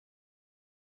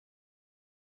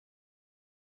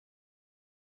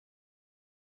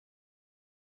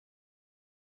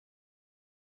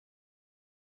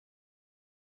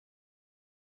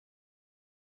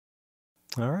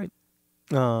All right.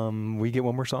 We get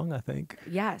one more song, I think.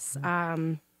 Yes.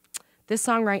 This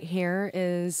song right here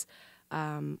is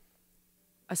a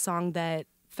song that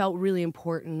felt really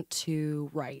important to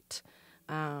write.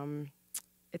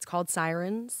 It's called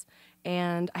Sirens,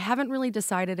 and I haven't really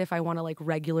decided if I want to like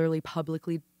regularly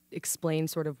publicly explain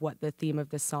sort of what the theme of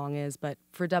this song is, but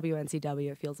for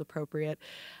WNCW it feels appropriate.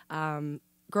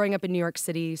 Growing up in New York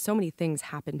City, so many things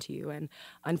happen to you, and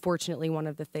unfortunately one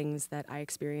of the things that I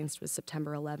experienced was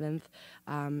September 11th.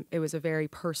 It was a very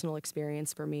personal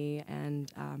experience for me,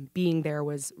 and being there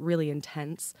was really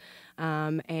intense,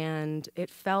 and it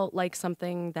felt like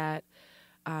something that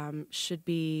should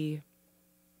be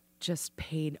just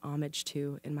paid homage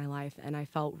to in my life, and I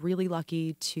felt really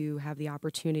lucky to have the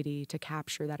opportunity to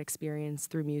capture that experience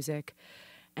through music.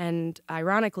 And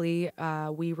ironically,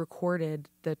 we recorded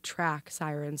the track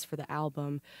Sirens for the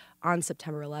album on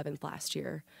September 11th last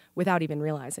year without even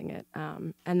realizing it.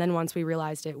 And then once we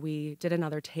realized it, we did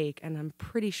another take, and I'm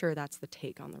pretty sure that's the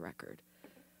take on the record.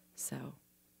 So,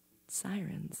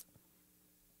 Sirens.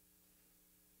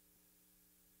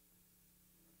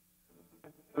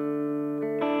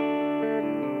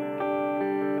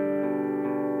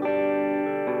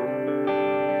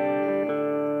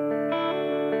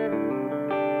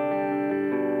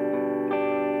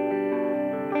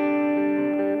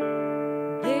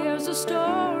 There's a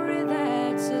story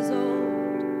that's as old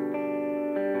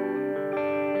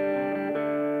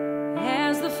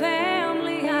as the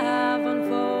family I've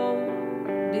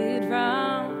unfolded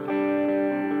round,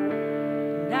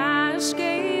 and I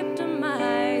escaped a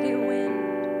mighty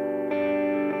wind,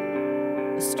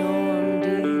 a storm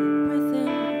deep within.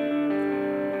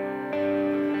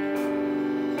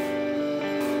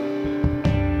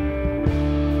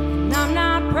 And I'm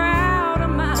not proud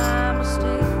of my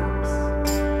mistakes.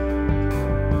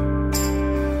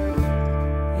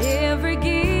 Every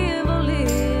give a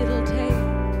little take.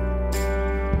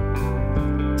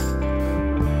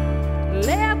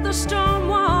 Let the storm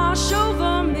wash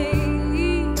over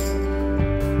me.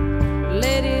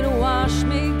 Let it wash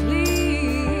me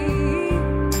clean.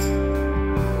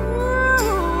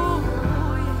 Ooh,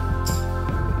 yeah.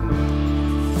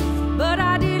 But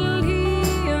I didn't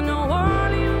hear no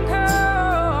warning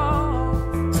call,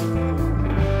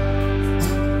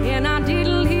 and I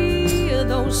didn't hear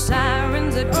those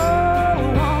sirens at all.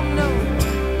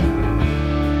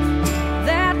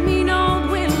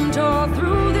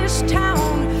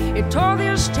 It tore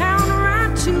this town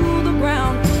right to the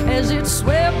ground as it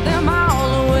swept them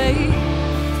all away.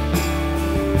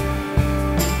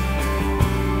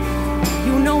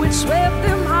 You know it swept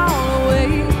them all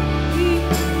away.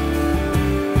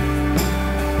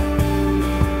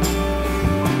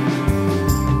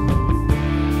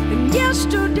 And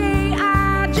yesterday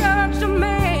I judged a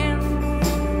man,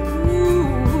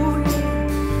 ooh,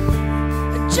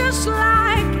 yeah, just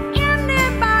like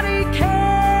anybody can.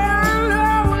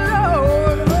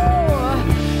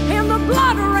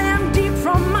 Blood ran deep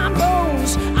from my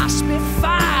bones. I spit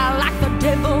fire like the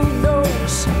devil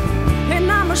knows, and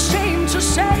I'm ashamed to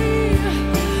say,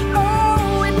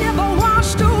 oh, it never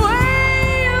washed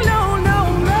away. No,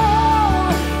 no,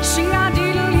 no. See, I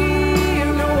didn't hear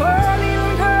no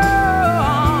whirling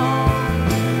call,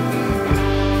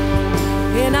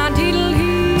 and I didn't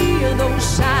hear those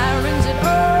sirens at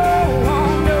all.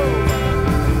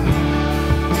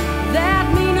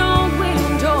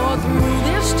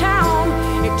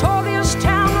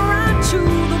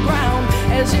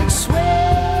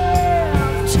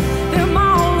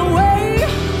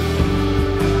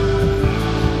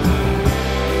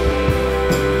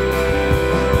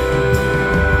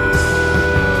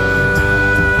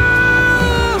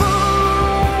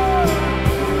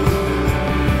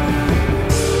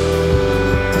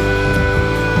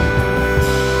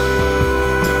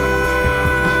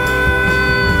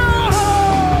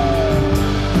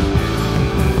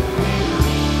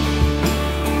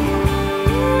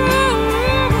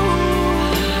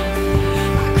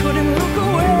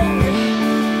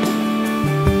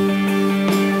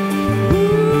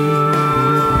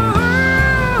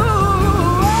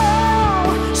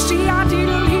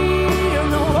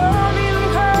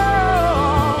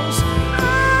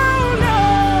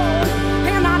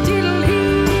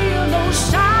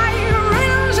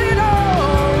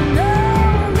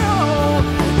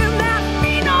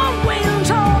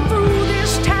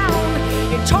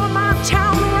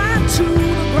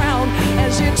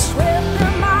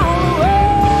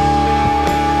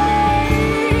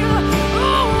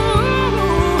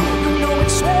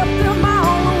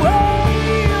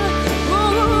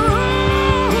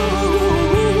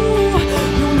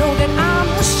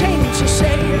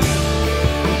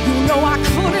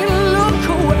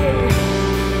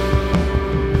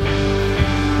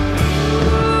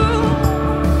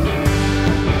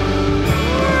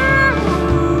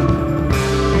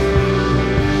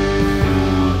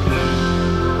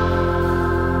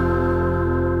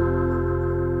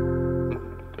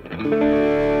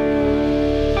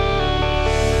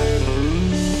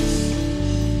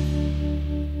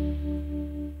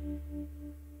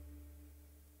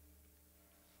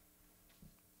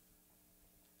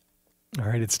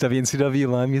 It's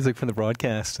WNCW live music from the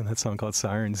broadcast, and that song called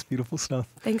Sirens. Beautiful stuff.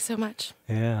 Thanks so much.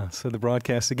 Yeah, so the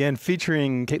broadcast, again,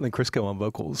 featuring Caitlin Crisco on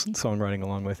vocals and songwriting,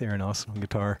 along with Aaron Austin on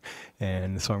guitar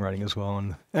and songwriting as well.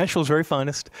 And Asheville's very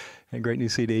finest, and a great new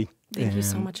CD. Thank you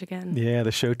so much again. Yeah,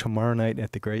 the show tomorrow night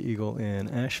at the Grey Eagle in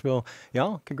Asheville.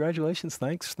 Y'all, congratulations.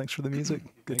 Thanks for the music.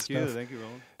 Good stuff. Thank you,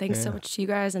 Roland. Thanks so much to you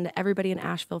guys and to everybody in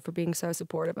Asheville for being so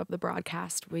supportive of the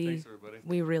broadcast. Thanks, everybody.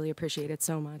 We really appreciate it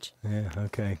so much. Yeah,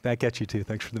 okay. Back at you, too.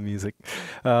 Thanks for the music.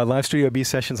 Live Studio B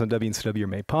sessions on WNCW are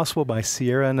made possible by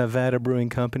Sierra Nevada Brewing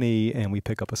Company, and we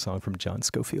pick up a song from John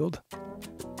Schofield.